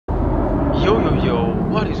Yo,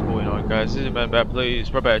 what is going on, guys? This is Man Bad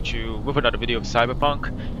Plays, right back at you with another video of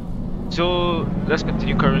Cyberpunk. So let's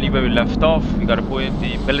continue currently where we left off. We gotta put in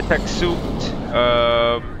the Militech suit.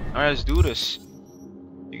 Alright, let's do this.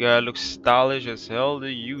 You gotta look stylish as hell,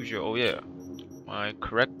 the usual. Oh yeah, my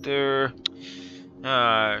corrector. Should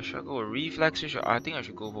I go with reflexes? I think I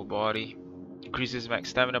should go for body. Increases max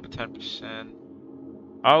stamina by 10%.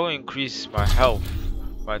 I will increase my health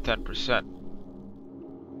by 10%.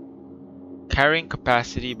 Carrying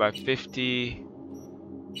capacity by 50.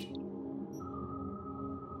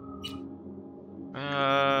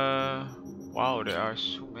 Wow, there are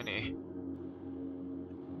so many.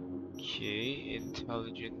 Okay,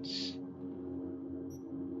 intelligence.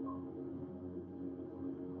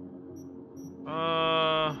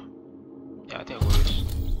 Yeah, I think I'll go with this.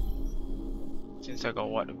 Since I got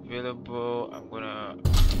one available, I'm gonna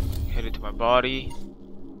head it to my body.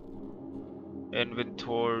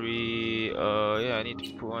 Inventory. Yeah, I need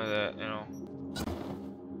to put on that,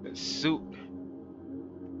 the suit.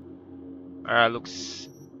 Alright,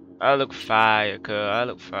 I look fire, cuz I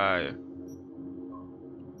look fire.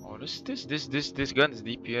 Oh, this gun's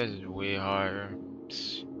DPS is way higher.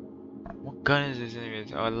 What gun is this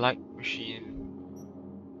anyways? A light machine.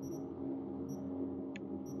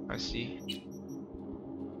 I see.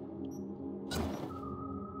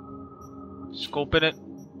 Scoping it.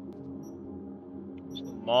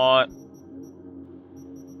 Mod.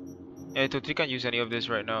 Yeah, Totri can't use any of this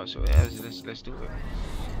right now, so yeah, let's do it.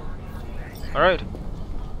 Alright.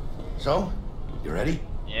 So, you ready?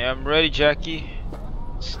 Yeah, I'm ready, Jackie.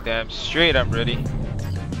 Damn straight, I'm ready.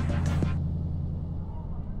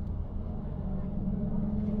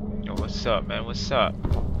 Yo, what's up, man? What's up?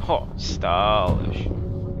 Oh, stylish.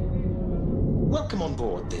 Welcome on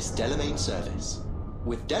board this Delamain service.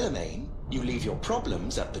 With Delamain, you leave your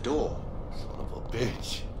problems at the door. Son of a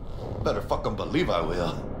bitch. Better fucking believe I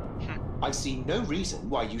will. I see no reason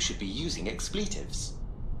why you should be using expletives.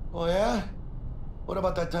 Oh yeah? What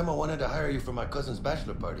about that time I wanted to hire you for my cousin's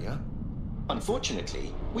bachelor party, huh?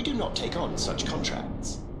 Unfortunately, we do not take on such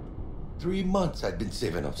contracts. 3 months I'd been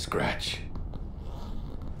saving up scratch.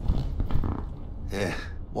 Yeah,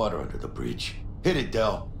 water under the bridge. Hit it,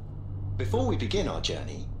 Del. Before we begin our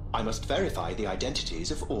journey, I must verify the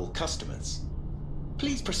identities of all customers.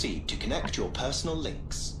 Please proceed to connect your personal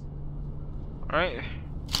links. Alright.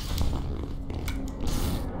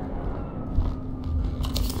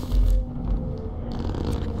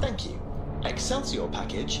 Thank you. Excelsior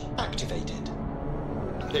package activated.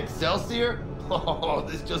 Excelsior? Oh,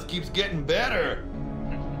 this just keeps getting better.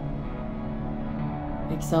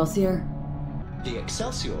 Excelsior? The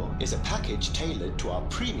Excelsior is a package tailored to our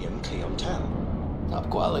premium clientele. Top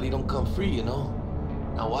quality don't come free, you know.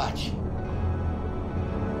 Now watch.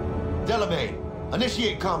 Delamain,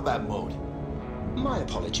 initiate combat mode. My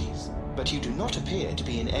apologies, but you do not appear to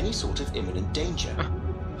be in any sort of imminent danger.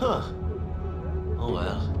 Huh. Oh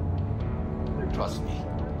well. Trust me,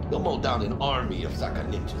 you'll mow down an army of Saka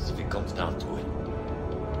ninjas if it comes down to it.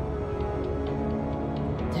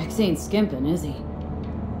 Dex ain't skimping, is he?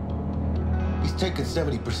 He's taken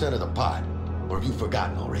 70% of the pot. Or have you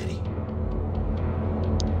forgotten already?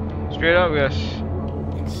 Straight up, yes.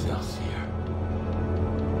 Excelsior.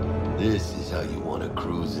 This is how you want to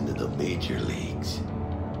cruise into the major leagues.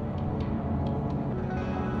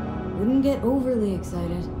 Wouldn't get overly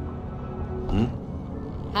excited. Hmm?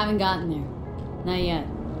 Haven't gotten there. Not yet.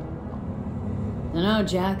 Dunno,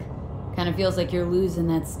 Jack. Kinda feels like you're losing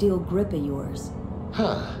that steel grip of yours.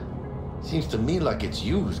 Huh. Seems to me like it's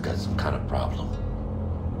you who's got some kind of problem.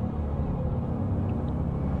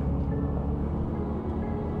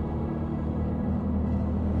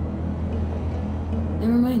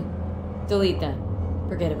 Never mind. Delete that.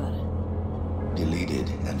 Forget about it. Deleted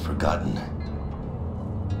and forgotten.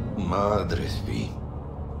 Madres V.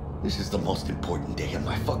 This is the most important day of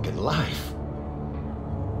my fucking life.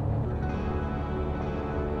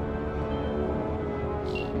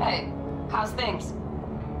 Hey, how's things?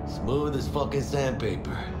 Smooth as fucking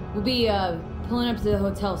sandpaper. We'll be, pulling up to the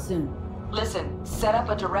hotel soon. Listen, set up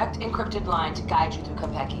a direct encrypted line to guide you through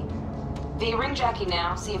Konpeki. V, ring Jackie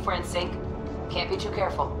now, see if we're in sync. Can't be too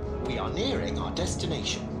careful. We are nearing our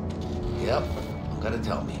destination. Yep, gotta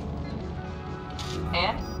tell me.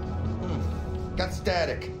 And? Got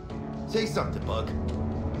static. Say something, Bug.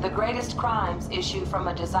 The greatest crimes issue from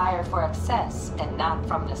a desire for excess and not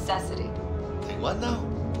from necessity. Say what now?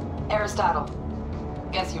 Aristotle.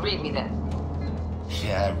 Guess you read me then.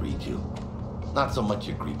 Yeah, I read you. Not so much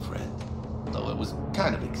your Greek friend. Though it was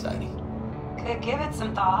kind of exciting. Could give it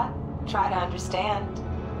some thought. Try to understand.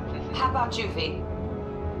 How about you, V?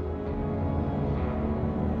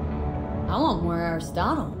 I want more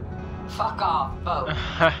Aristotle. Fuck off, vote.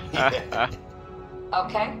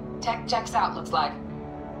 Okay, tech checks out, looks like.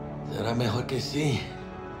 Será mejor que sí.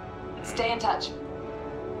 Stay in touch.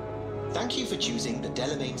 Thank you for choosing the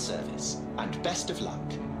Delamain service, and best of luck.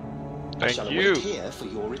 I Thank shall you. await here for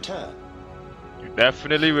your return. You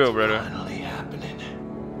definitely will, brother. Finally happening.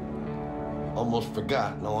 Almost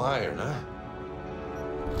forgot, no iron, huh?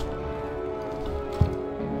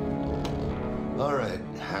 All right,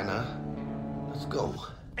 Hannah, let's go.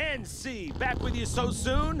 NC, back with you so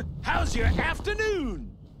soon? How's your afternoon?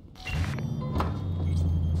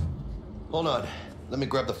 Hold on, let me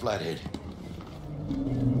grab the flathead.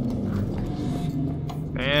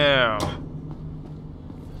 Damn.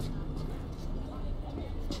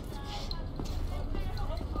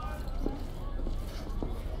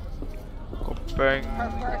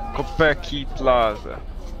 Kopeki Plaza.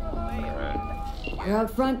 Alright. You're out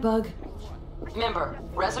front, Bug. Remember,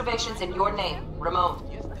 reservations in your name, Ramon.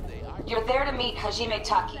 You're there to meet Hajime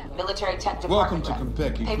Taki, military tech department. Welcome to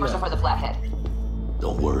Konpeki Papers Plaza. are for the flathead.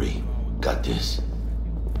 Don't worry, got this.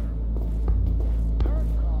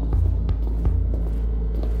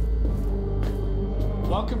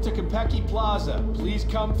 Welcome to Konpeki Plaza. Please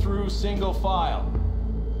come through single file.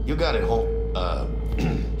 You got it,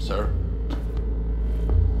 sir.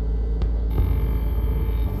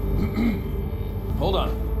 Hold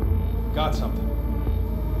on. Got something.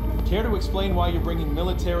 Care to explain why you're bringing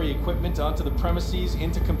military equipment onto the premises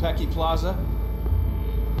into Konpeki Plaza?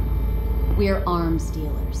 We're arms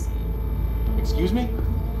dealers. Excuse me?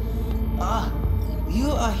 Ah,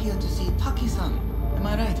 you are here to see Taki-san. Am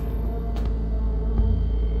I right?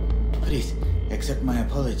 Please, accept my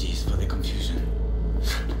apologies for the confusion.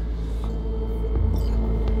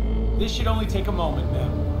 This should only take a moment,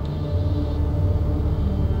 ma'am.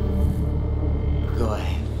 Go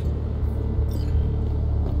ahead.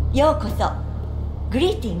 Yokoso.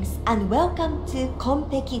 Greetings and welcome to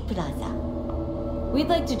Konpeki Plaza. We'd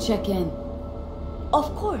like to check in.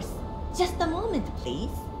 Of course. Just a moment,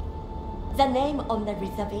 please. The name on the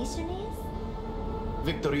reservation is?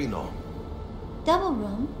 Victorino. Double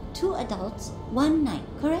room, 2 adults, 1 night,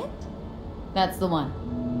 correct? That's the one.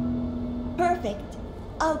 Perfect.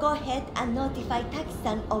 I'll go ahead and notify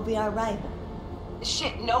Taki-san of your arrival.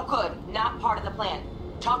 Shit, no good. Not part of the plan.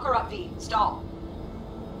 Talk her up, V. Stall.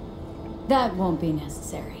 That won't be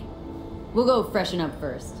necessary. We'll go freshen up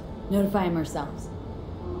first. Notify him ourselves.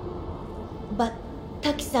 But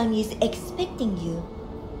Taki-san is expecting you,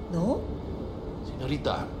 no?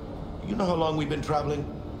 Señorita, you know how long we've been traveling?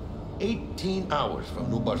 18 hours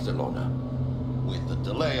from New Barcelona. With a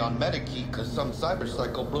delay on Medikey because some cyber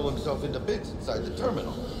psycho blew himself into bits inside the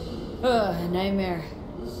terminal. Ugh, nightmare.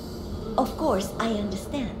 Of course, I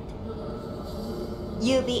understand.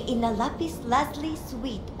 You'll be in the Lapis Lazuli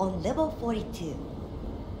suite on level 42.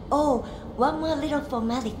 Oh, one more little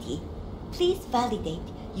formality. Please validate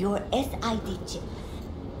your SID chip.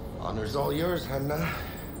 Honor's all yours, Hannah.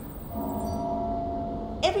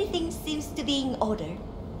 Everything seems to be in order.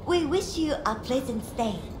 We wish you a pleasant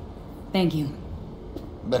stay. Thank you.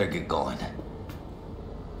 Better get going.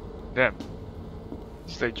 Damn.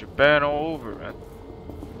 It's like Japan all over, man.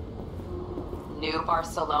 New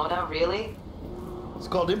Barcelona, really? It's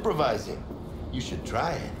called improvising. You should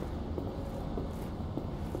try it.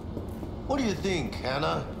 What do you think,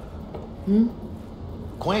 Hannah?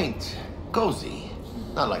 Quaint, cozy.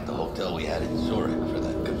 Not like the hotel we had in Zurich for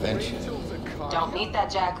that convention. Don't need that,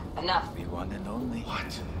 Jack. Enough. The one and only.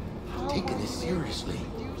 What? Taking this seriously.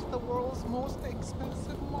 Use the world's most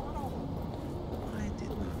expensive model. I did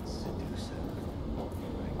not seduce her.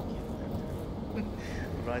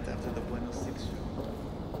 Right after the Buenos Six show.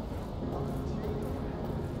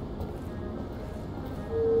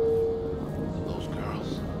 Those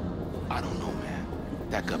girls. I don't know, man.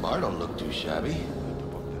 That bar don't look too shabby.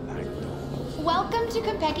 Welcome to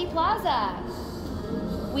Konpeki Plaza.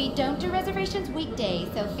 We don't do reservations weekdays,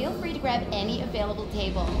 so feel free to grab any available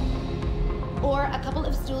table. Or a couple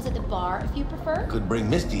of stools at the bar if you prefer. Could bring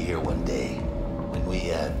Misty here one day when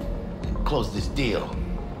we close this deal.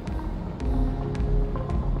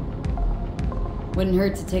 Wouldn't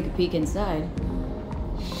hurt to take a peek inside.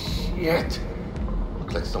 Shit.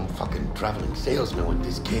 Look like some fucking traveling salesman with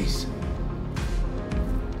this case.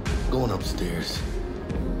 Going upstairs.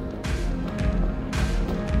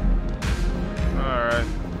 Alright.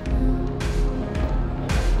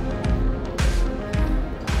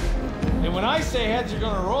 And when I say heads are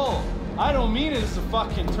gonna roll, I don't mean it as a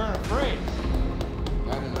fucking turn of phrase.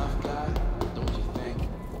 Got enough, guy? Don't you think?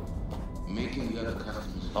 Making the other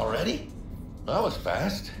customers. Already? That was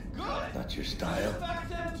fast. Not your style.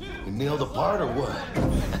 You nailed the part or what?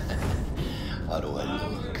 How do I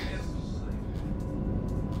look?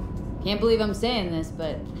 Can't believe I'm saying this,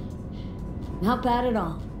 but not bad at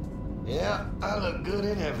all. Yeah, I look good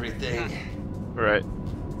in everything. Right.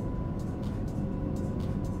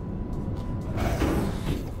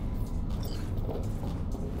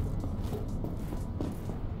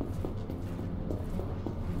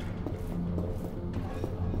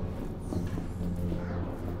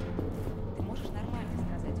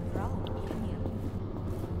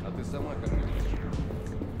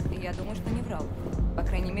 Я думаю, что не врал. По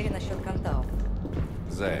крайней мере, насчет Кантау.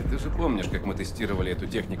 Зай, ты же помнишь, как мы тестировали эту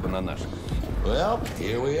технику на наших? Well,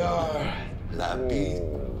 here we are. Lappy.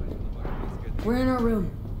 We're in our room.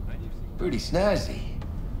 Pretty snazzy.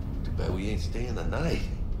 Too bad we ain't staying the night.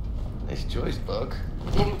 Nice choice, Buck.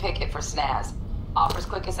 Didn't pick it for snaz. Offers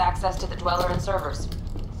quickest access to the dweller and servers.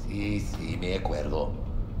 Sí, me acuerdo.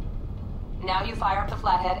 Now you fire up the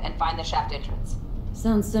flathead and find the shaft entrance.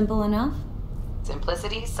 Sounds simple enough.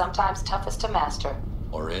 Simplicity, sometimes toughest to master.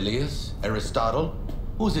 Aurelius? Aristotle?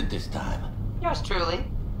 Who's it this time? Yours truly.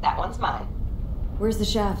 That one's mine. Where's the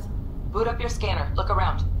shaft? Boot up your scanner. Look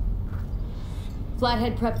around.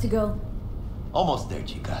 Flathead prep to go. Almost there,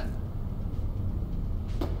 chica.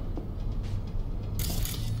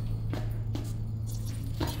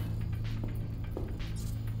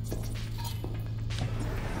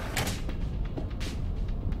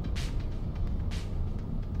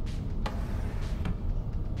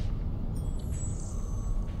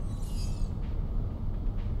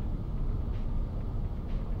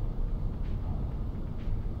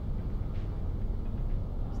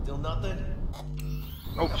 Still nothing?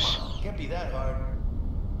 Oops. Can't be that hard.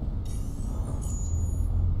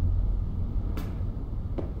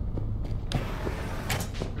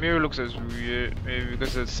 Mirror looks as weird, maybe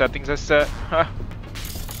because the settings are set. Huh.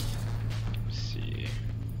 Let's see.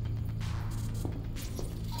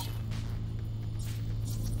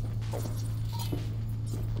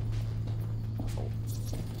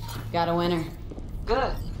 Got a winner.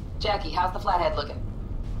 Good. Jackie, how's the flathead looking?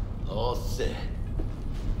 All set.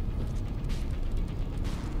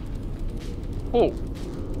 Oh,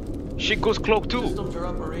 Shinko's cloak too. Systems are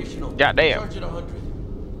operational. Goddamn. Charge at 100.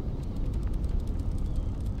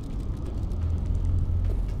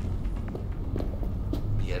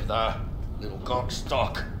 Mierda. Little gunk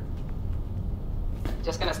stock.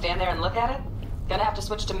 Just gonna stand there and look at it? Gonna have to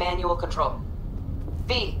switch to manual control.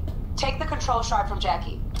 V, take the control shard from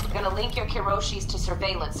Jackie. Gonna link your Kiroshis to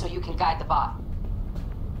surveillance so you can guide the bot.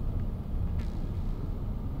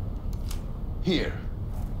 Here.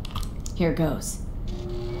 Here goes.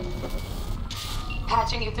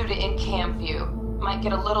 Patching you through to in-cam view. Might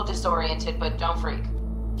get a little disoriented, but don't freak.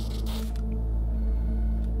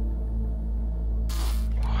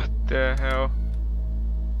 What the hell?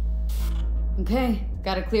 Okay,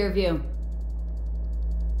 got a clear view.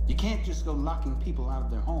 You can't just go locking people out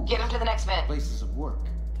of their homes. Get them to the next vent. Places of work.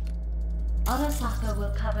 Arasaka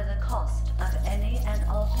will cover the cost of any and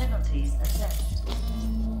all penalties assessed.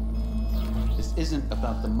 This isn't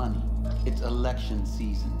about the money. It's election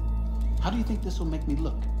season. How do you think this will make me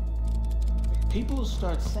look? People will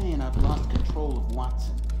start saying I've lost control of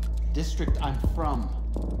Watson, district I'm from.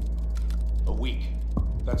 A week.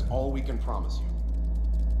 That's all we can promise you.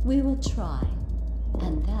 We will try,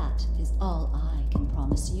 and that is all I can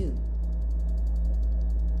promise you.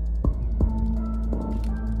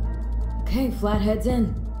 Okay, Flathead's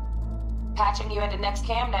in. Patching you into next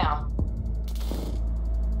cam now.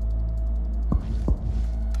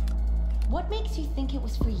 What makes you think it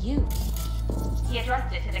was for you? He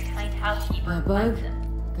addressed it to the kind housekeeper. Bug.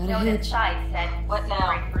 Got a Note hitch. inside said, "What now?"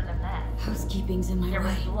 Sorry for the mess. Housekeeping's in my There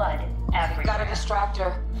was way. blood everywhere. Gotta distract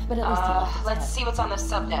her. But at least he left his let's head. see what's on the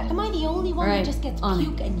subnet. Am I the only one Right, who just gets on it.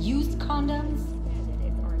 puke and used condoms?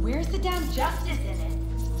 Where's the damn Justice in it.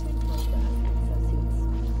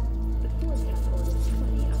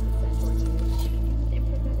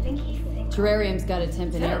 Terrarium's got a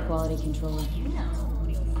temp and air quality controller. You know.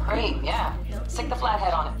 Great, yeah. Stick the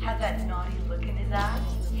flathead on it. Has that naughty look in his eye?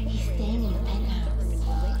 He's staying in the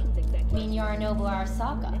penthouse. Mean Yorinobu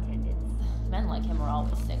Arasaka. Men like him are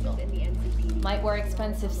always single. Might wear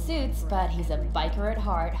expensive suits, but he's a biker at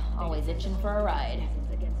heart, always itching for a ride.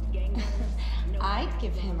 I'd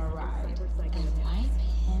give him a ride and wipe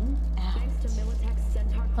him out.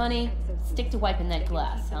 Honey, stick to wiping that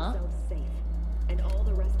glass, huh? And all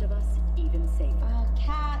the rest of us even safer.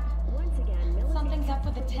 Cat. Something's up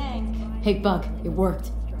with the tank. Hey, Buck, it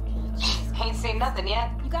worked. Ain't seen nothing yet.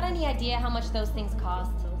 You got any idea how much those things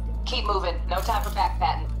cost? Keep moving. No time for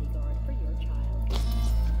backpatting.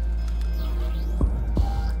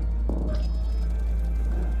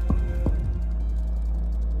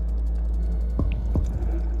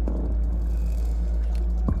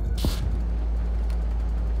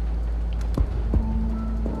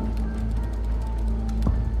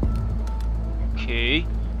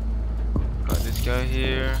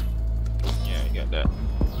 that.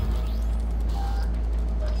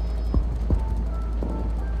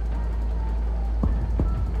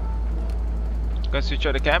 Gonna switch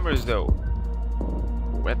out the cameras though.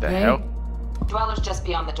 What the hell? Dweller's just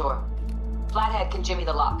beyond the door. Flathead can jimmy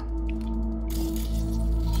the lock.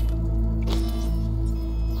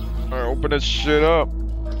 Alright, open that shit up.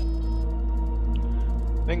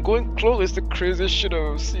 Man, going close is the craziest shit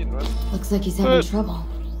I've seen, man. Looks like he's having trouble.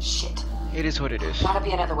 Shit. It is what it is. Gotta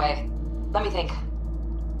be another way. Let me think.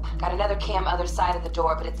 Got another cam other side of the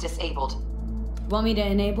door, but it's disabled. Want me to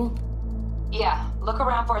enable? Yeah, look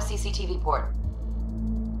around for a CCTV port.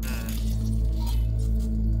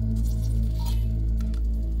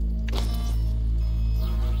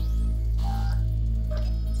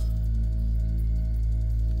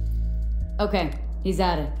 Okay, he's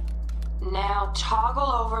at it. Now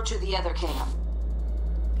toggle over to the other cam.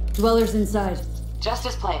 Dweller's inside. Just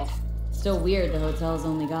as planned. Still weird the hotel's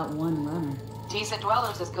only got one runner. Decent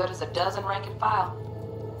Dweller's as good as a dozen rank and file.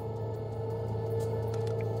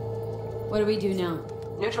 What do we do now?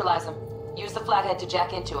 Neutralize him. Use the Flathead to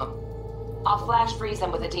jack into him. I'll flash freeze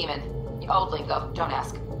him with a demon. Old lingo, don't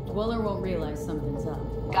ask. Dweller won't realize something's up.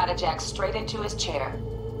 Gotta jack straight into his chair.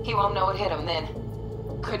 He won't know it hit him then.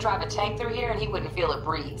 Could drive a tank through here and he wouldn't feel a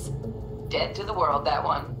breeze. Dead to the world, that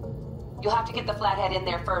one. You'll have to get the Flathead in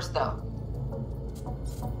there first, though.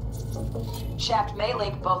 Shaft may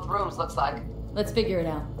link both rooms, looks like. Let's figure it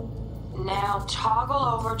out. Now toggle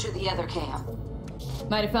over to the other cam.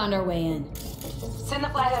 Might have found our way in. Send the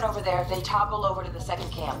Flathead over there, then toggle over to the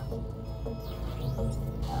second cam.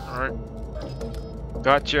 Alright.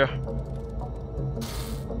 Gotcha.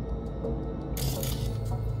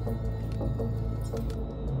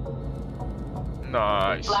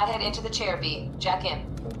 Nice. Flathead into the chair, V. Jack in.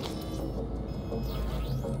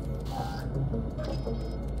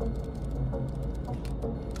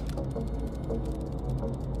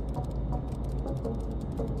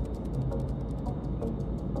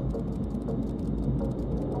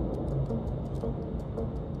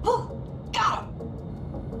 Got him!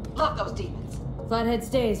 Love those demons. Flathead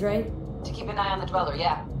stays, right? To keep an eye on the Dweller,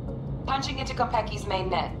 yeah. Punching into Konpeki's main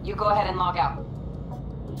net. You go ahead and log out.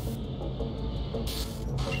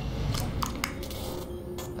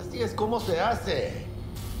 Así es como se hace.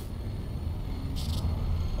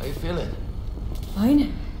 How you feeling?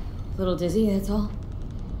 Fine. A little dizzy, that's all.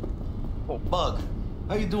 Oh, Bug.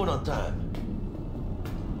 How you doing on time?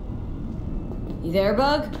 You there,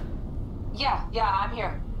 Bug? Yeah, I'm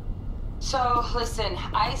here. So, listen,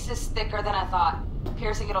 ice is thicker than I thought.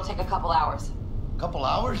 Piercing it'll take a couple hours. Couple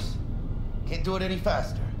hours? Can't do it any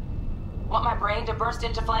faster. Want my brain to burst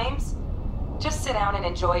into flames? Just sit down and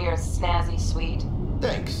enjoy your snazzy sweet.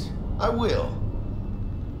 Thanks. I will.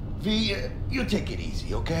 V, you take it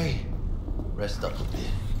easy, okay? Rest up a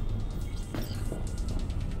bit.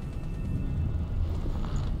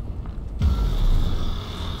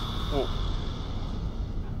 Whoa.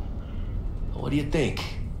 What do you think?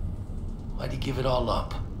 Why'd you give it all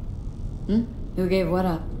up? Who gave what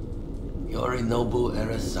up? Yorinobu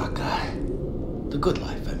Arasaka. The good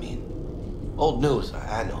life, I mean. Old news,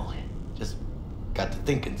 I know. Just got to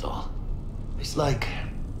thinking's all. It's like,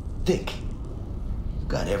 think. You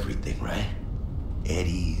got everything, right?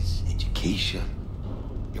 Eddies, education.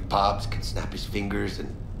 Your pops can snap his fingers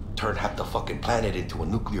and turn half the fucking planet into a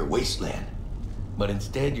nuclear wasteland. But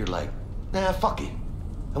instead, you're like, nah, fuck it.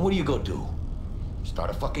 And what do you go do? Start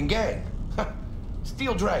a fucking gang.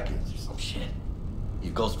 Steal dragons or some shit.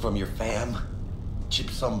 You goes from your fam,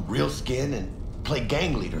 chip some real skin, and play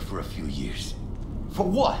gang leader for a few years. For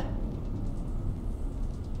what?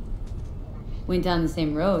 Went down the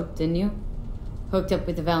same road, didn't you? Hooked up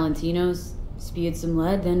with the Valentinos, spewed some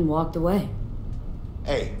lead, then walked away.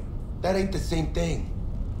 Hey, that ain't the same thing.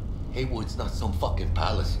 Haywood's not some fucking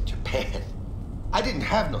palace in Japan. I didn't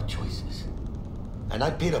have no choices. And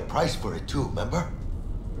I paid a price for it too, remember?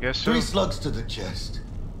 Yes, sir. 3 slugs to the chest.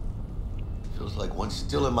 Feels like one's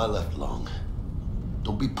still in my left lung.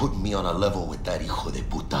 Don't be putting me on a level with that hijo de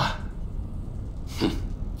puta.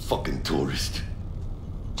 Fucking tourist.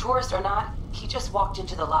 Tourist or not, he just walked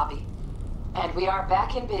into the lobby. And we are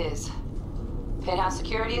back in biz. Penthouse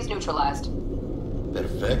security is neutralized.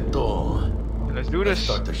 Perfecto. Let's do this. Let's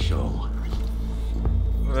start the show.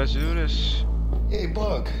 Let's do this. Hey,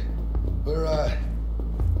 Bug. Were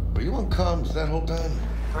you on comms that whole time?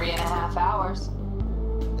 3.5 hours.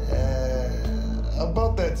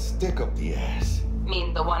 About that stick up the ass.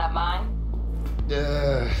 Mean the one up mine?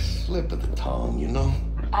 Slip of the tongue, you know?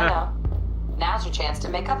 I know. Now's your chance to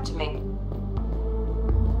make up to me.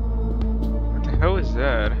 What the hell is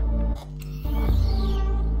that?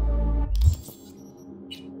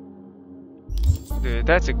 Dude,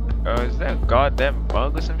 that's a is that a goddamn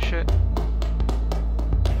bug or some shit?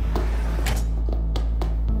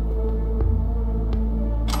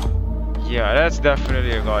 Yeah, that's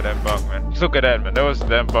definitely a goddamn bug, man. Look at that, man. That was a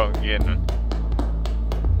damn bug again, man.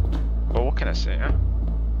 But what can I say, huh?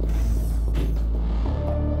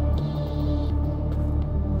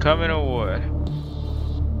 Coming or what?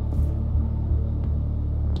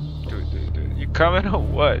 Dude. You coming or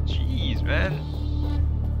what? Jeez, man.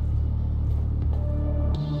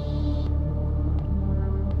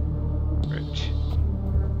 Right.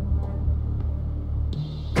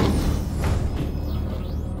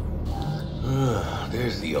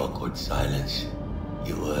 There's the awkward silence.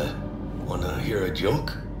 You, wanna hear a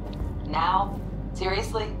joke? Now?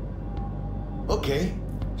 Seriously? Okay,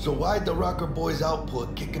 so why'd the Rocker Boy's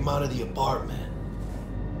output kick him out of the apartment?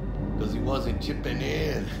 Because he wasn't chipping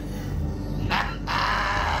in.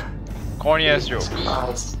 Corny ass joke.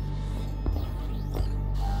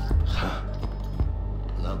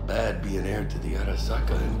 Not bad being heir to the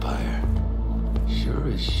Arasaka Empire. Sure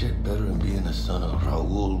as shit better than being the son of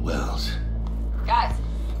Raoul Wells. Guys,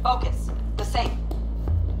 focus. The safe.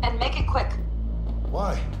 And make it quick.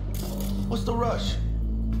 Why? What's the rush?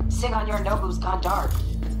 Sing on your Nobu's gone dark.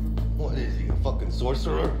 What is he, a fucking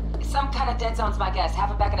sorcerer? Some kind of dead zone's my guess. Have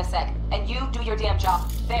him back in a sec. And you do your damn job.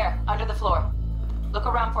 There, under the floor. Look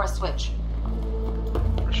around for a switch.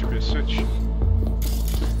 There should be a switch.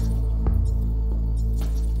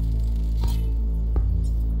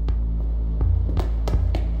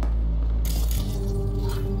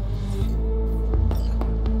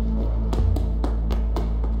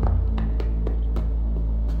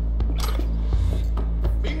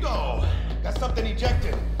 Bingo! Got something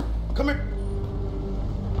ejected. Come here.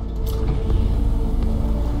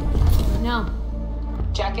 No.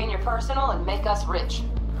 Jack in your personal and make us rich.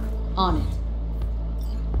 On it.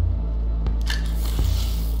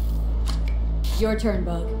 Your turn,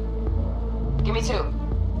 Bug. Give me 2.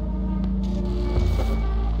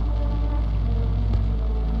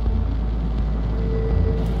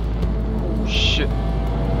 Oh shit.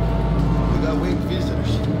 We got winged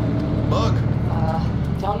visitors. Bug.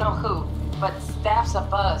 Don't know who, but staff's a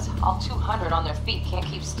buzz. All 200 on their feet can't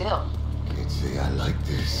keep still. Can't say I like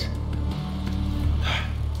this.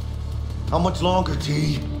 How much longer,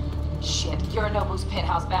 T? Shit, Yorinobu's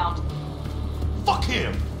penthouse bound. Fuck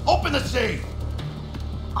him! Open the safe!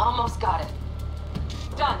 Almost got it.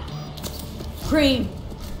 Done. Cream.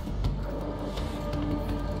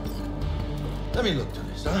 Let me look to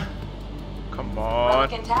this, huh? Come on.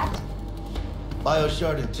 Relic intact?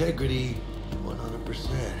 Bioshard integrity,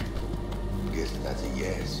 100%. I'm guessing that's a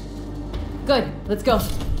yes. Good. Let's go.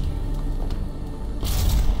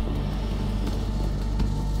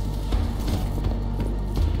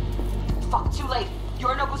 Fuck, too late.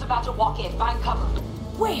 Yorinobu's about to walk in. Find cover.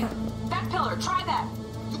 Where? That pillar, try that.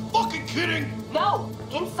 You fucking kidding? No!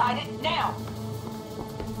 Inside it, now!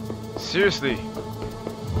 Seriously.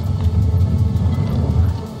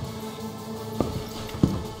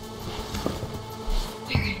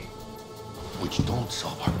 Which don't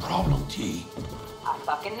solve our problem, T. I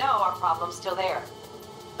fucking know our problem's still there.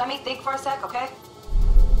 Let me think for a sec, okay?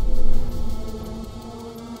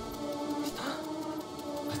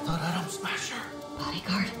 I thought Adam Smasher.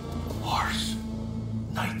 Bodyguard. Horse.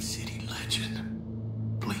 Night City legend.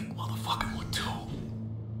 Blink motherfucking one too.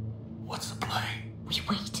 What's the play? We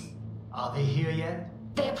wait. Are they here yet?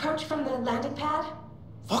 They approach from the landing pad?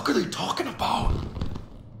 Fuck are they talking about?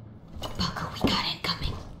 Bucko, we got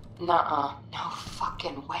incoming. Nuh-uh. No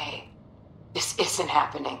fucking way. This isn't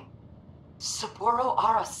happening. Saburo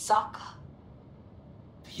Arasaka?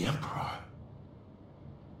 The Emperor.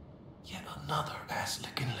 Yet another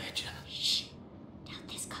ass-licking legend. Shh. Now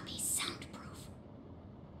this copy's soundproof.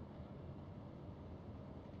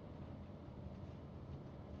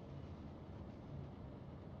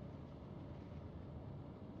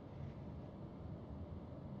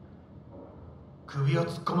首を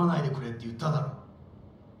突っ込まないでくれって言っただろ。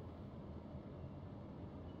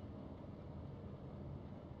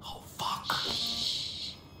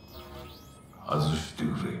外してく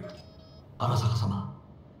れ。荒坂様、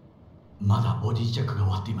まだボディチェックが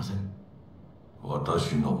終わっていません。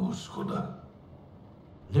私の息子だ。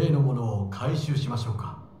例のものを回収しましょう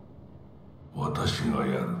か。私が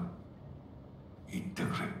やる。言って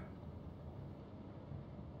くれ。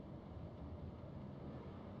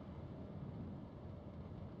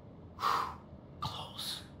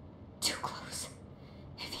Close. Too close.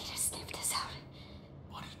 If he'd have sniffed us out.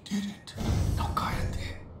 But he didn't. No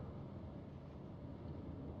cállate.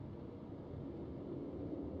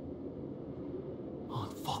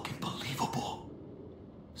 Unfucking believable.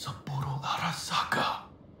 Some 幌荒坂。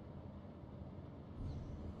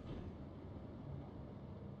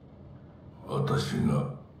私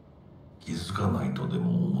が気づかないとでも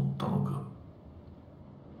思ったのか。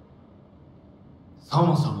そ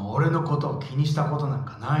もそも俺のことを気にしたことなん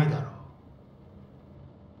かないだろう。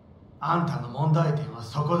あんたの問題点は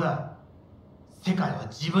そこだ。世界は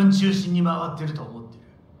自分中心に回ってると思ってる。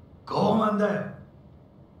傲慢だよ。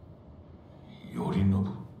頼信。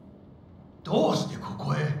どうしてこ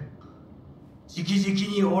こへ？直々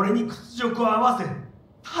に俺に屈辱を合わせ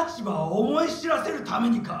立場を思い知らせるため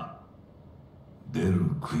にか。出る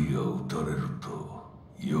杭は打たれると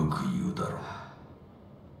よく言うだろう。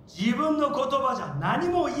自分の言葉じゃ何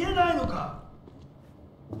も言えないのか。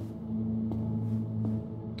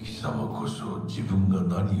貴様こそ自分が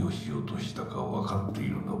何をしようとしたか分かってい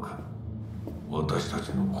るのか。私たち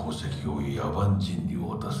の功績を野蛮人に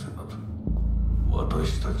渡すなど、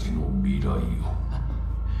私たちの未来を。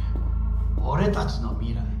俺たちの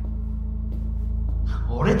未来。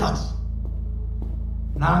俺たち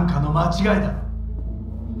なんかの間違いだろ。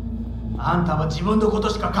あんたは自分のこと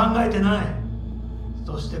しか考えてない。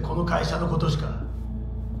そしてこの会社のことしか。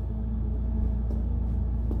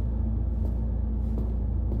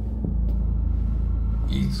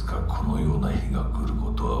いつかこのような日が来る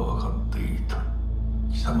ことは分かっていた。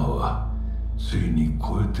貴様はついに越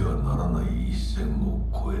えてはならない一線を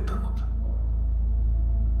越えたのだ。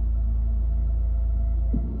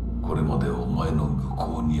これまでお前の愚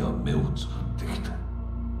行には目をつぶってきた。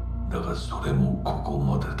だがそれもここ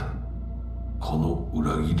までだ。この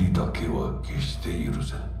裏切りだけは決して許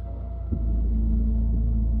せん。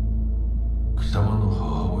貴様の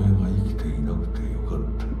母親が生きていなくてよかっ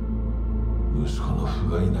た。息子の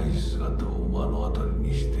不甲斐ない姿を目の当たり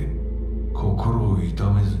にして心を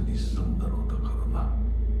痛めずに済んだのだからな。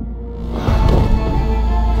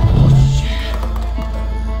もし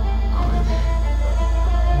これで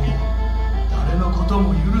誰のこと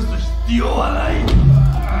も許す必要はない。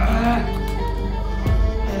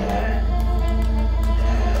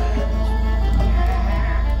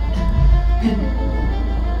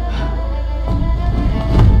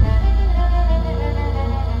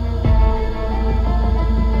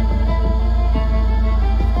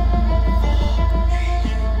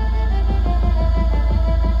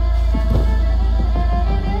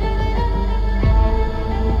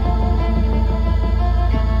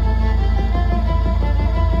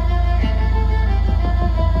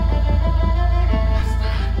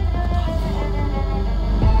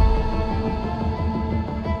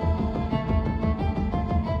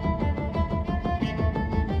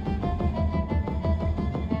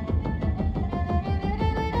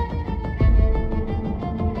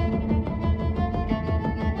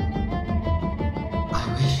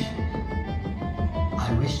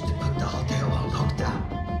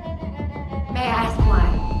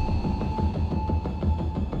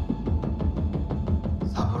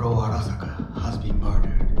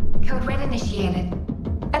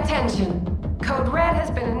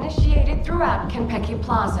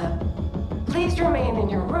Plaza. Please remain in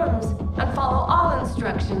your rooms and follow all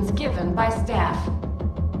instructions given by staff.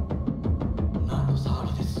 何の騒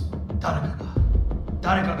ぎです。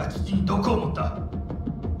誰かが父に毒を持った。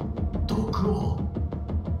毒を。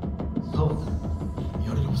そうだ。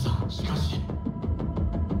頼信さん、しかし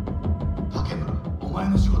竹村、お前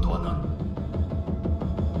の仕事は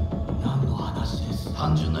何の話です。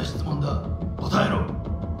単純な質問だ。答えろ。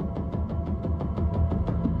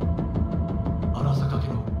荒坂家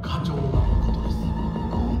の課長のことです。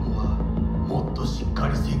今後はもっとしっか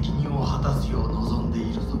り責任を果たすよう望んで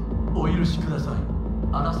いるぞ。お許しください、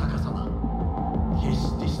荒坂様。決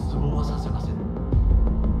して失望はさせません。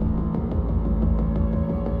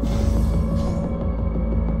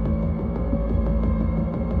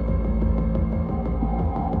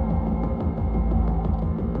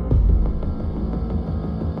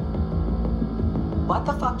What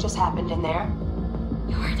the fuck just happened in there?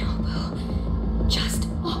 Yorinobu just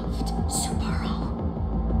offed Subaru.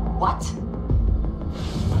 What?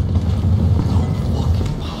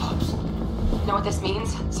 Know what this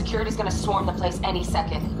means? Security's gonna swarm the place any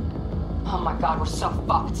second. Oh my god, we're so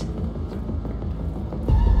fucked.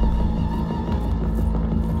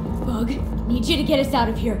 Bug, need you to get us out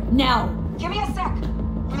of here, now! Give me a sec!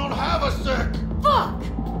 We don't have a sec! Fuck!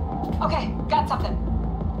 Okay, got something.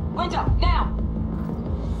 Window, now!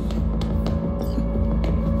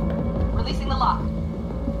 Releasing the lock.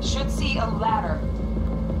 Should see a ladder.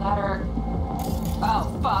 Ladder...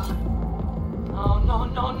 Oh, fuck. Oh, no,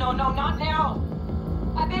 no, no, no, not now!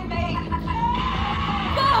 I've been made!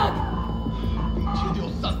 Fuck!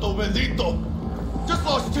 Dios santo bendito! Just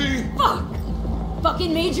lost T! Fuck!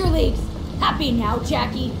 Fucking major leagues! Happy now,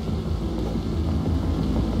 Jackie?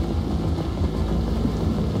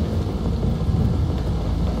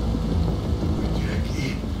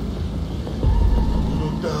 Jackie.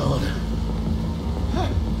 Look down.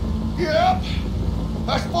 Yep!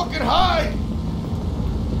 That's fucking high!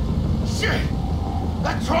 Shit!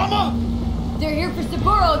 That trauma? They're here for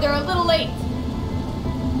Saburo. They're a little late.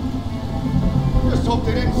 Just hope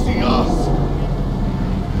they didn't see us. Oh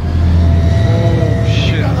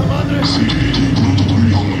shit.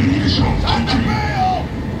 Time to bail!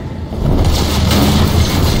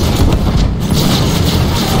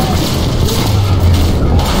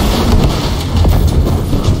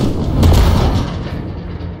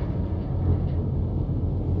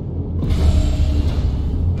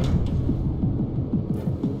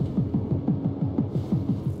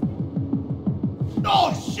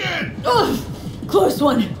 Oh shit! Ugh! Close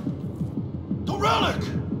one. The relic!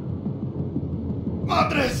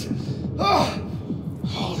 Madres!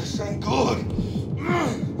 Oh, this ain't good.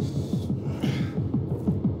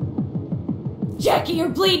 Jackie, you're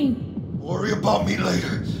bleeding. Worry about me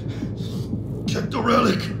later. Check the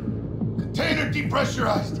relic. Container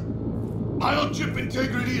depressurized. Biochip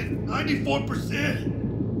integrity at 94%.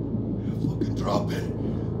 Fucking drop it.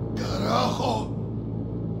 Carajo.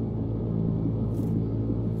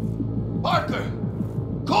 Parker!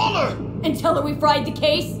 Call her! And tell her we fried the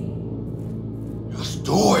case? Just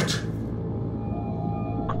do it!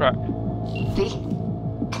 Crap. V?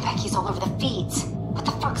 Konpeki's all over the feeds. What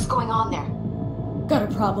the fuck's going on there? Got a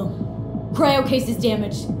problem. Cryo case is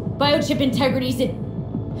damaged. Biochip integrity's at...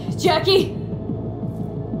 Jackie?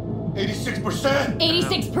 86%?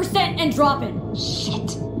 86% and dropping.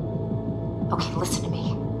 Shit. Okay, listen to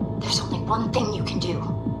me. There's only one thing you can do.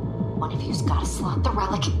 One of you's gotta slot the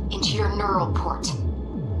relic into your neural port.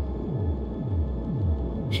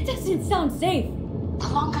 It doesn't sound safe. The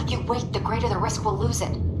longer you wait, the greater the risk we'll lose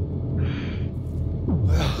it.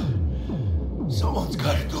 Well, someone's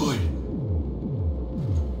gotta do it.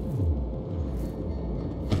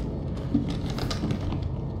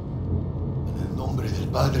 En el nombre del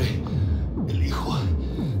Padre, el Hijo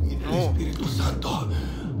y del Espíritu Santo.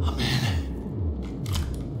 Amén.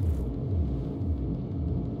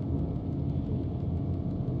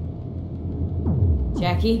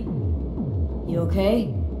 Jackie? You okay?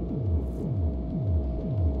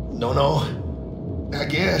 No. I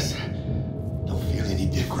guess. Don't feel any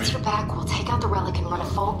different. Once you're back, we'll take out the relic and run a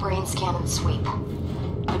full brain scan and sweep.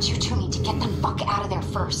 But you two need to get the fuck out of there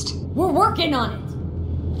first. We're working on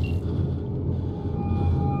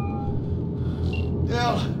it!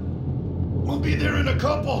 Dell, we'll be there in a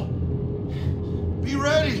couple. Be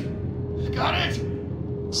ready. Got it?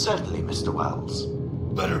 Certainly, Mr. Wells.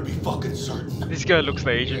 Better be fucking certain. This guy looks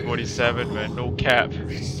like Agent 47, man. No cap.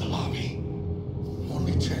 Reach the lobby.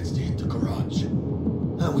 Only chance to hit the garage.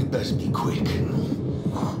 Now we best be quick.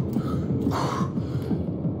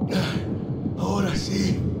 Ahora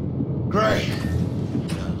sí. Great.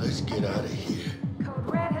 Now let's get out of here. Code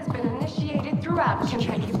Red has been initiated throughout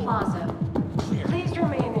Konpeki Plaza. Please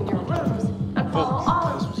remain in your rooms and follow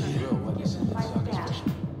all instructions by staff.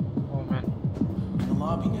 Oh man. In the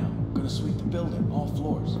lobby now. Gonna sweep the building, all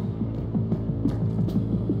floors.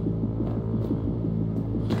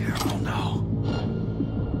 Careful now.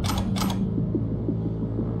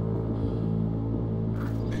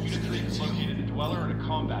 Located the dweller in a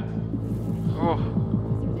combat. Oh.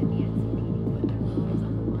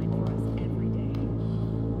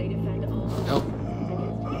 Help.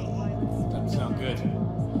 Doesn't sound good.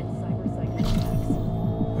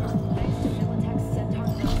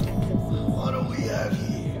 What do we have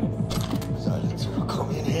here? Silencer will come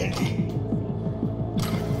in handy.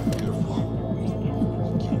 Careful.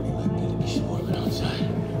 Can't be like that to be swarming outside.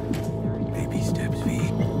 Baby steps, V.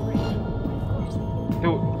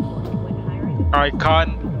 Dude. I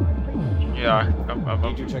can't. Yeah, I'm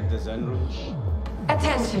Need you check the Zen room?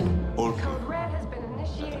 Attention. All Code Red has been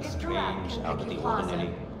initiated throughout out of the Konpeki Plaza.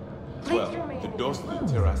 ordinary. Please Well, remain the in doors your to the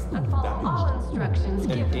rooms terrace and follow all damaged. instructions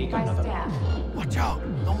Then given take by another staff. Watch out.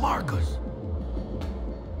 They'll mark us.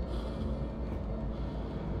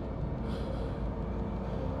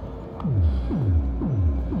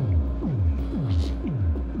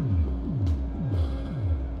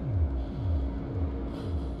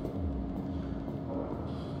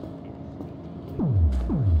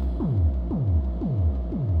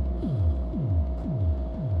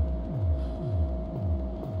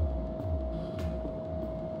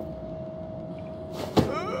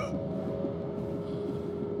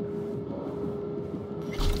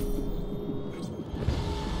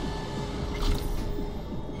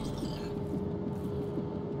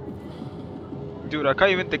 Dude, I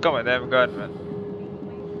can't even take out my damn gun, man.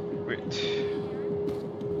 Wait.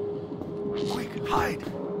 Quick, hide!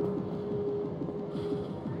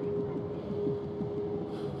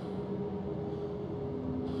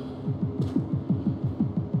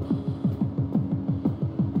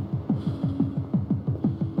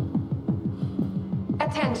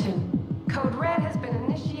 Attention. Code Red has been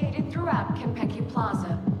initiated throughout Konpeki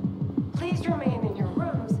Plaza. Please remain in your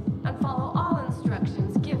rooms and follow all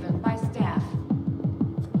instructions given by staff.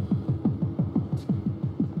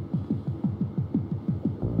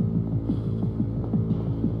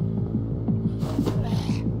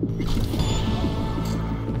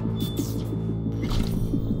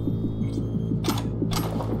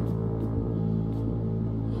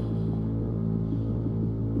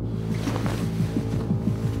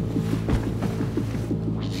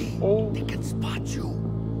 Oh, they can spot you.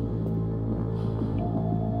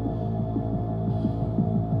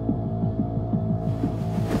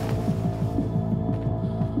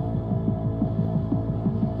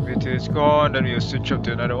 Wait till it's gone, then we'll switch up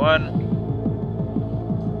to another one.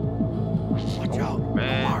 Watch out,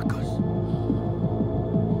 man. Marcus.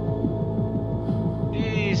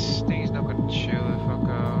 These things not gonna chill if I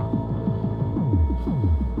go.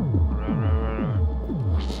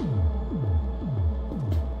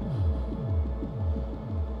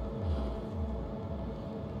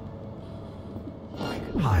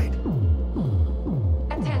 Hide.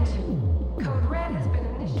 Attention. Code Red has been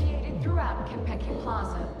initiated throughout Konpeki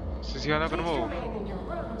Plaza. So is he not gonna Please move? remain in your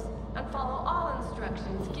rooms and follow all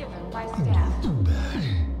instructions given by staff. Too bad.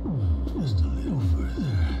 Just a little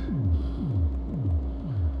further.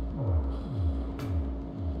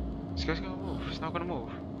 This guy's gonna move. He's not gonna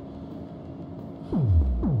move.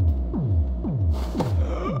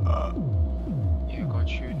 Yeah, got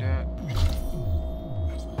you that.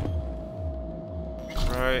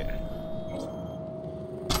 Right.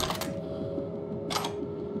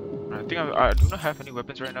 I think I do not have any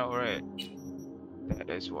weapons right now, right? That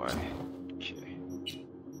is why. Okay.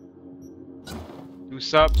 2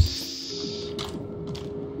 subs.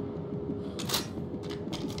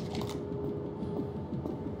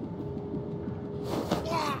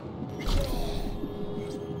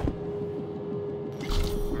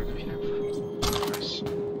 What do we have? Nice.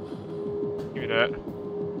 Give me that.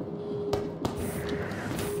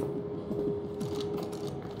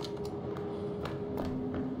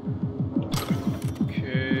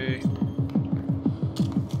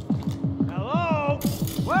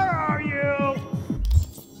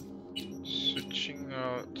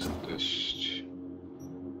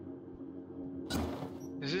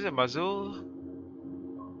 Muzzle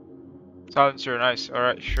silencer, nice. All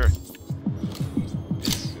right, sure.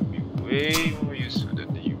 This will be way more useful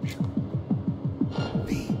than the usual.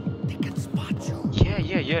 They can spot you.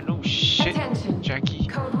 Yeah. No shit, Attention. Jackie.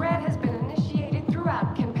 Code Red has been initiated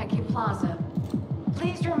throughout Konpeki Plaza.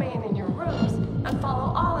 Please remain in your rooms and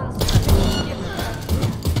follow all instructions given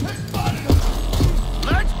by staff.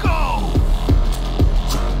 Let's go!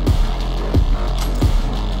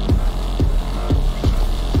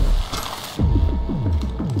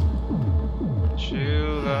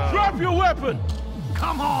 Drop your weapon!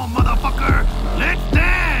 Come on, motherfucker! Let's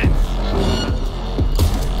dance!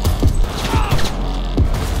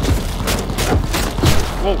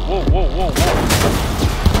 Whoa.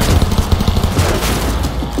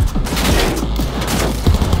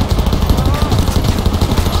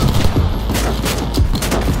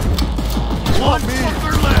 One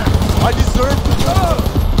fucker left! I deserve to go!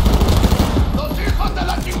 ¡Los hijos de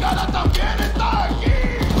la chingada también están aquí!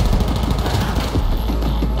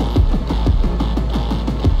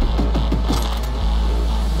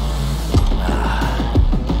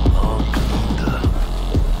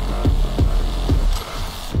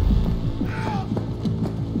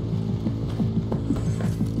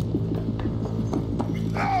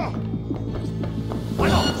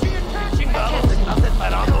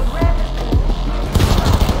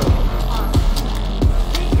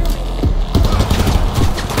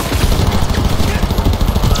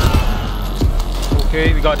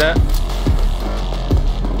 Okay, we got that.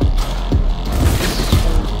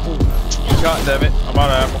 God damn it, I'm out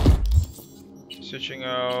of ammo. Switching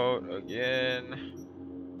out again.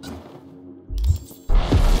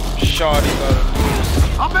 Shoddy got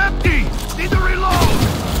I'm empty! Need to reload!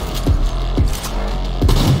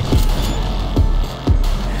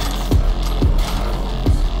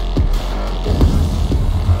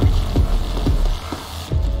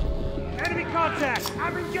 Enemy contact!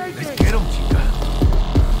 I'm engaging! Let's get him, chica.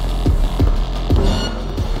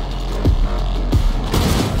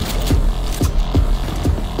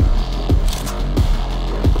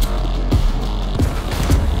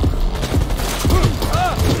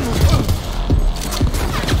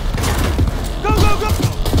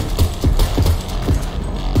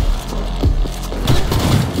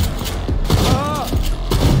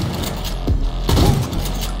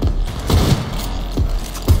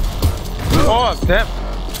 God damn.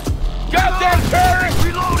 Goddamn turret!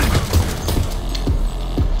 Reloading!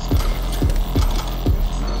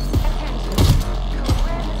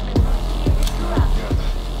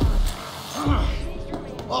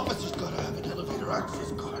 Officer's gotta have an elevator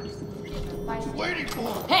access card. What you waiting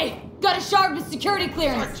for? Hey, got a shard with security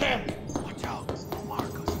clearance. Damn it! Watch out.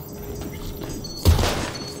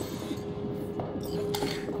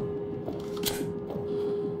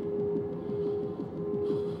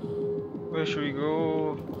 Where should we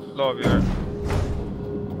go? Lobby, right?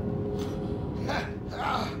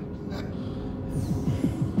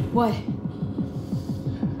 What?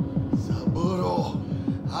 Saburo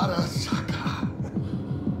Arasaka.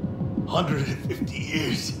 150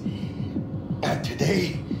 years. And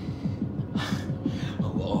today,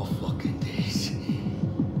 of all fucking days,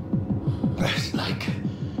 that's like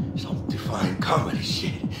some divine comedy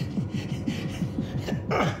shit.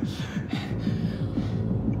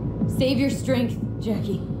 Save your strength,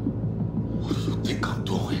 Jackie. What do you think I'm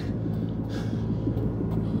doing?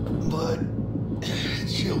 But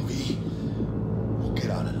chill, V. We'll get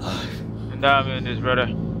out alive. And I'm in this, brother.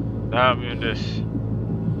 I'm in this.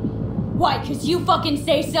 Why? 'Cause you fucking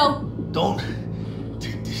say so? Don't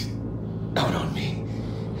take this out on me.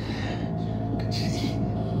 I can see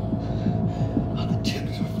how the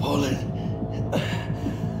chips are falling.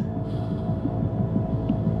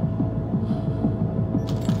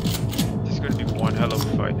 This is gonna be one hell of a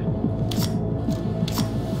fight.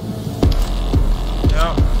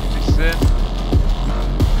 Yeah, this is it.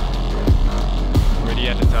 Already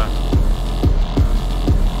end the time.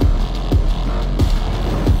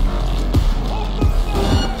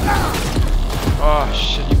 Oh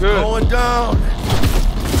shit, you good? Going down.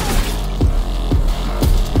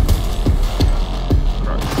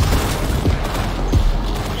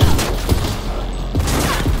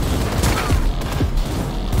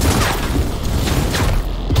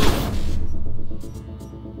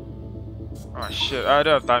 Oh shit, I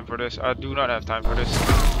don't have time for this. I do not have time for this.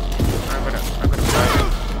 I'm gonna die.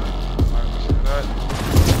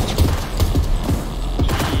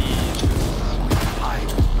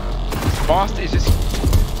 Fast is this?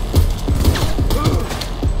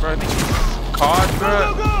 Bro, I think he's caught, bro.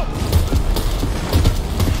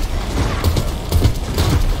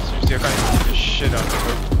 Seriously, I can't get this shit out of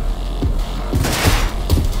it.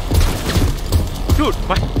 Dude,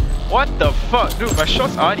 what the fuck? Dude, my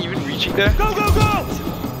shots aren't even reaching there. Go, go, go!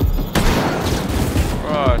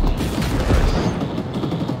 Oh, Jesus Christ.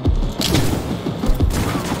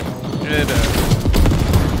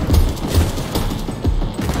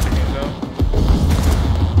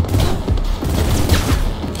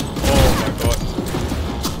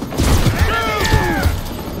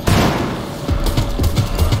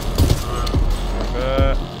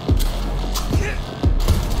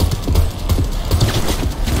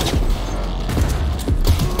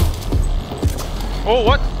 Oh,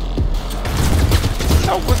 what?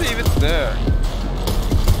 How was it even there?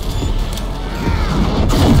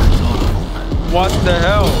 What the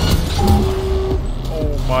hell?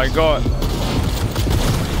 Oh my god.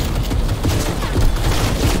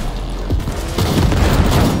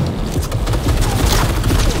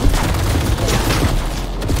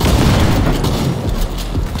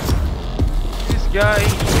 This guy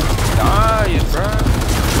is dying, bro.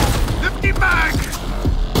 Lift him back!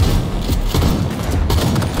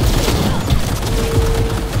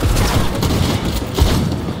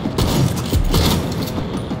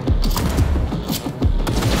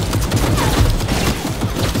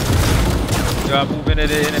 Moving it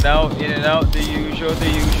in and out, the usual.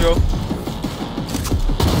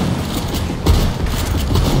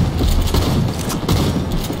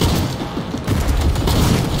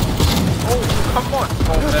 Oh, come on.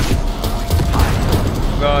 Oh, man.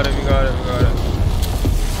 We got it.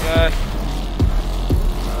 Yeah.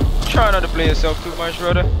 Try not to play yourself too much,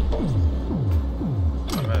 brother.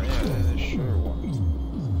 Oh, man, yeah, sure.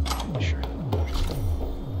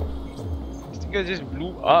 This thing just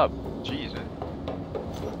blew up. Jesus.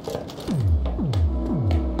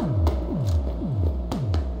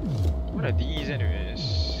 What are these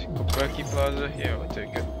anyways? Bucky Plaza? Yeah, we'll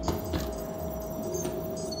take it.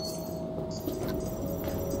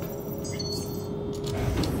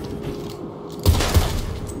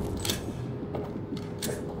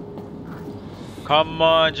 Come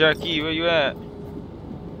on, Jackie, where you at?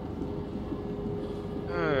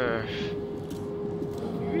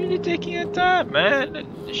 You really taking your time, man.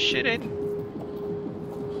 This shit ain't...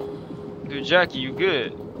 Dude, Jackie, you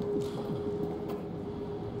good?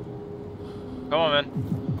 Come on, man.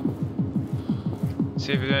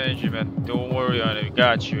 Save your energy, man. Don't worry on it.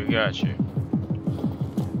 Got you.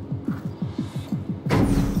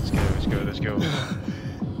 go, let's go.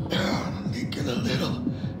 I'm leaking a little.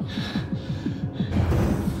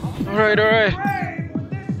 Alright, alright. When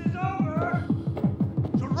this is over,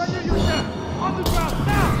 so run your unit on the ground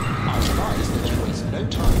now! I advise that you waste no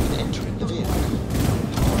time in entering the vehicle.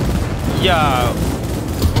 Yeah.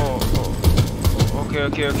 Oh. Okay.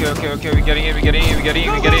 We're getting in. Got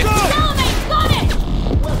it!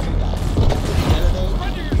 Welcome back.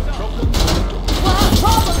 We'll have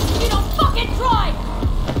problems if you don't fucking try!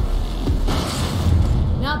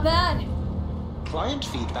 Not bad. Client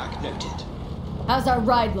feedback noted. How's our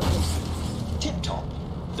ride looking? Tip-top.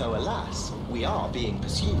 Though alas, we are being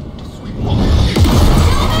pursued.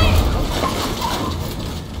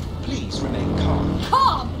 Please remain calm.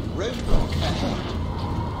 Calm! Roadblock ahead.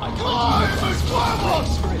 I can't use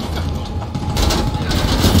brace for impact.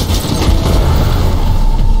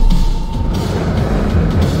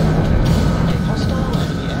 A hostile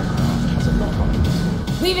enemy aircraft has a lock-on.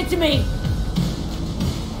 Leave it to me!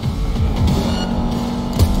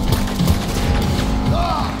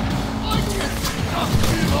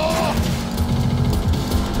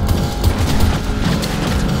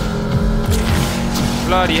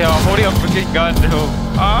 Bloody hell, I'm holding a freaking gun, dude.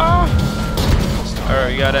 Ah!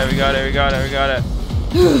 Alright, we got it.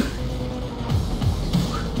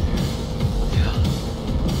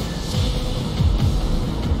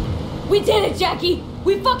 We did it, Jackie!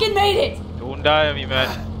 We fucking made it! Don't die on me, man.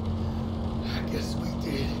 I guess we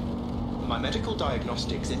did. My medical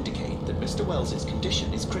diagnostics indicate that Mr. Wells's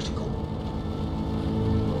condition is critical.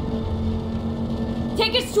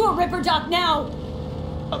 Take us to a river dock now!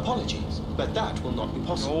 Apologies, but that will not be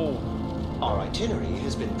possible. No. Our itinerary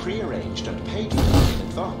has been pre-arranged and paid for in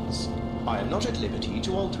advance. I am not at liberty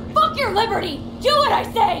to alter it. Fuck your liberty! Do what I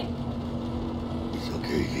say! It's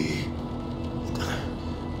okay, V.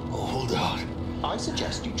 Oh, hold out. I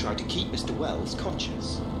suggest you try to keep Mr. Wells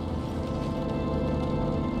conscious.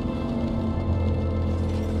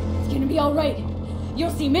 It's gonna be alright. You'll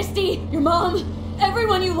see Misty, your mom,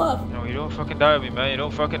 everyone you love. No, you don't fucking die on me, man. You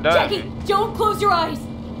don't fucking die on Jackie, me. don't close your eyes!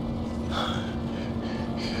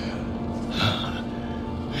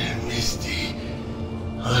 Misty.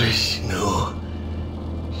 She knew.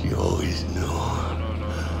 She always knew.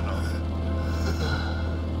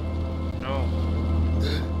 No.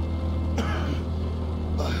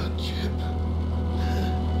 Biochip.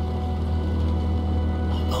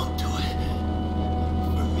 Hold on to it.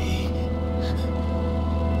 For me.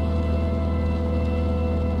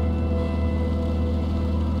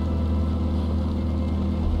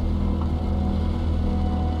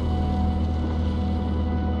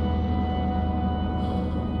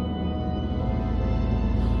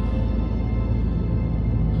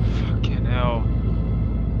 Fucking hell.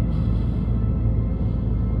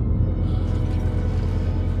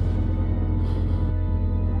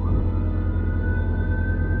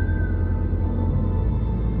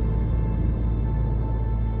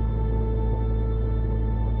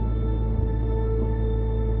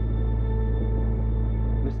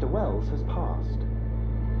 Mr. Wells has passed.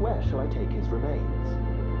 Where shall I take his remains?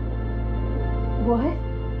 What?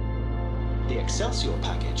 The Excelsior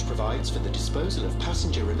package provides for the disposal of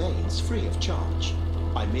passenger remains free of charge.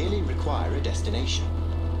 I merely require a destination.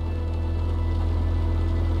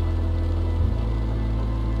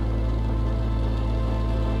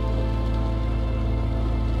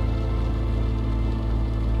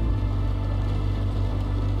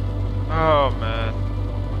 Oh, man.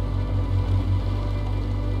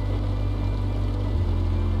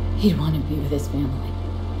 He'd want to be with his family.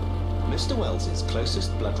 Mr. Wells's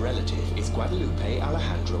closest blood relative is Guadalupe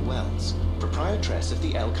Alejandra Wells, proprietress of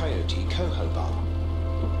the El Coyote Coho Bar.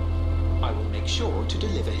 I will make sure to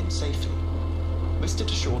deliver him safely. Mr.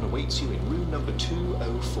 Deshawn awaits you in room number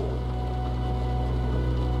 204.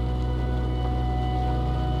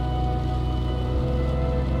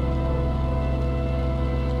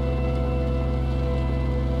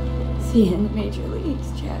 See you in the major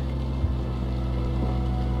leagues, Jack.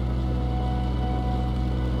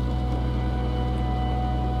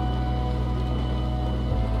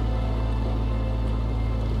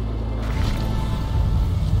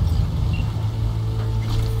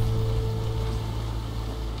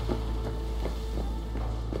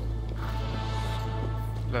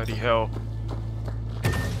 Bloody hell.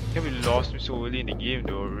 Can't believe we lost him so early in the game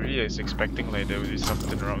though. Really, I was expecting like there would be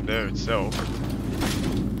something around there itself.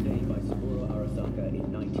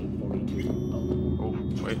 Oh,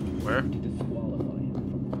 wait, where?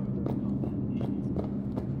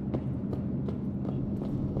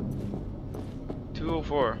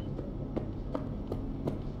 .204.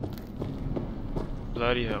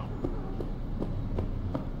 Bloody hell.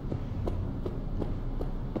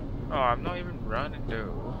 Oh, I'm not even running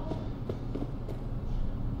though.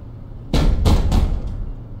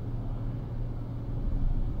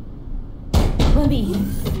 Let me.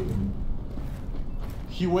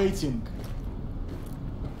 He waiting.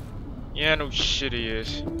 Yeah, no shit he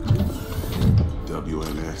is.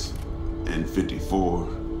 WNS,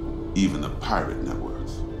 N54, even the pirate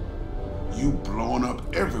networks. You blowing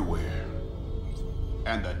up everywhere.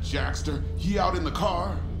 And the Jackster, he out in the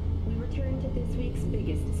car? We return to this week's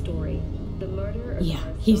biggest story. The murder of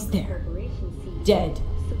he's there. Dead.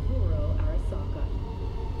 Saburo Arasaka,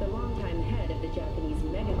 the longtime head of the Japanese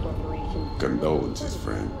megacorporation. Condolences,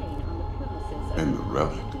 friend. And the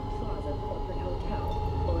relic. Plaza corporate hotel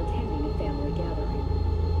while attending a family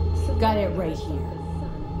gathering. Got it right here.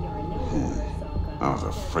 I was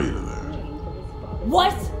afraid of that.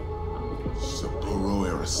 What? Saburo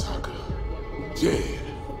Arasaka. Dead.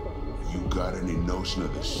 You got any notion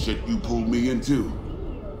of the shit you pulled me into?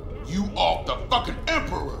 You off the fucking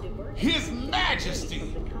Emperor! His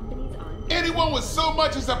Majesty! Anyone with so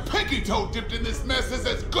much as a pinky toe dipped in this mess is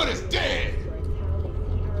as good as dead!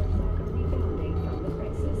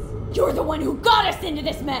 You're the one who got us into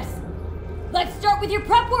this mess! Let's start with your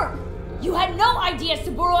prep work! You had no idea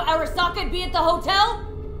Saburo Arasaka'd be at the hotel?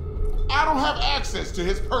 I don't have access to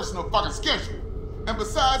his personal fucking schedule. And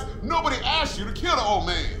besides, nobody asked you to kill the old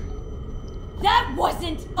man. That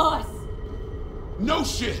wasn't us! No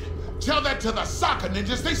shit! Tell that to the soccer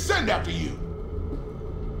ninjas they send after you!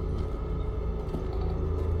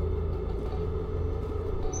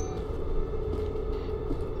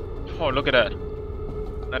 Oh, look at that.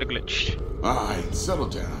 Not a glitch. Alright, settle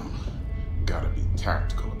down. Gotta be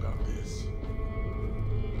tactical about this.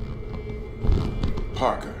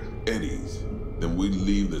 Parker, Eddie's. Then we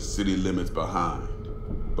leave the city limits behind.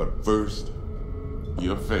 But first,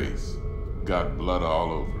 your face got blood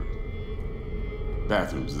all over it.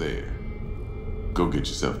 Bathroom's there. Go get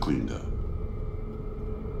yourself cleaned up.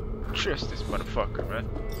 Trust this motherfucker, man.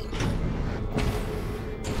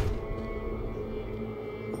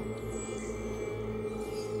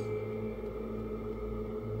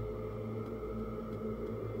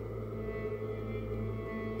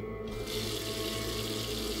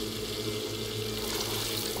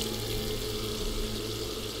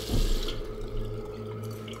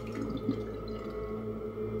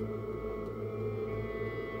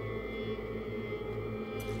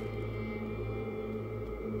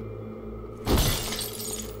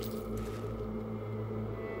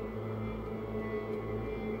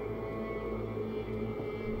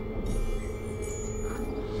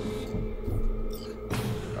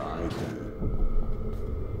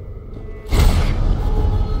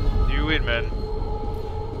 Man.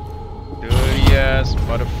 Dirty ass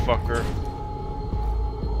motherfucker.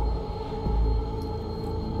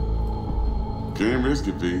 Can't risk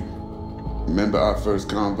it, V. Remember our first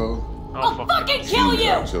convo? I'll fucking kill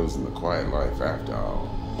you! I've chosen the quiet life after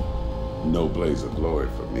all. No blaze of glory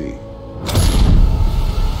for me.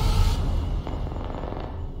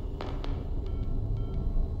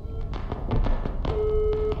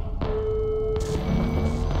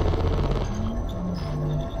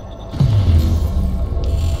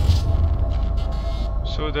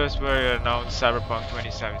 So that's where I announced Cyberpunk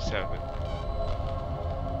 2077.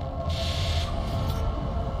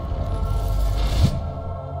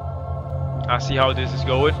 I see how this is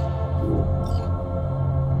going.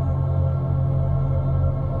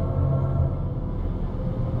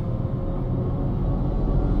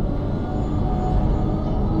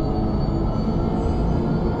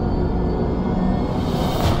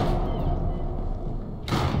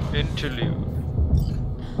 Interlude.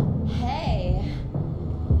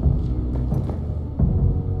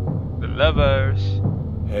 Lovers.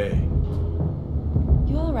 Hey.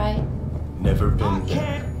 You alright? Never been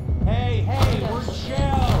there. Hey, we're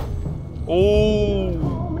chill. Oh,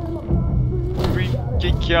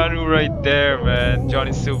 freaking Keanu right there, man.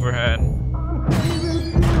 Johnny Silverhand.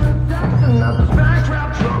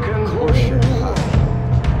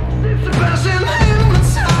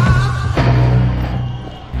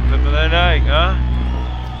 The night, huh?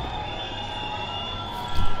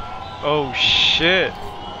 Oh shit.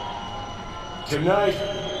 Tonight,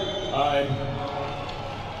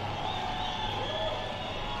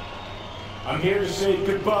 I'm here to say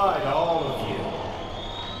goodbye to all of you.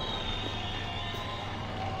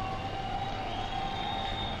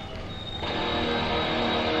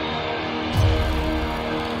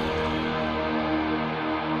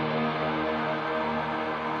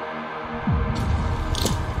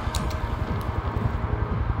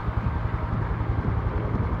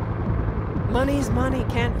 Money's money,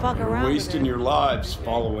 can't fuck around. Wasting your lives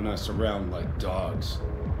following us around like dogs.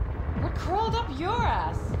 What crawled up your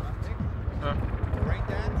ass? Huh.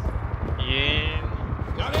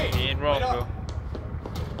 Ain't wrong, bro.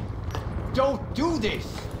 Don't do this!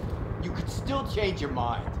 You could still change your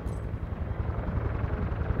mind.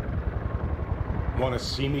 Want to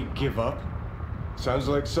see me give up? Sounds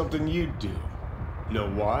like something you'd do. Know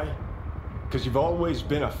why? Because you've always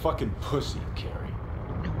been a fucking pussy, Carrie.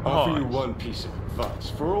 Offer you one piece of advice,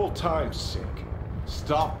 for old time's sake.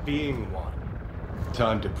 Stop being one.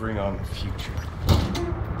 Time to bring on the future.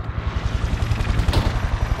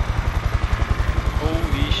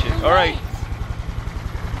 Holy shit. Alright.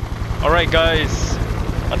 Alright guys.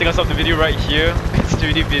 I think I'll stop the video right here. It's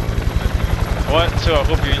already been what? So I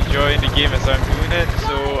hope you're enjoying the game as I'm doing it.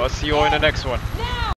 So I'll see you all in the next one.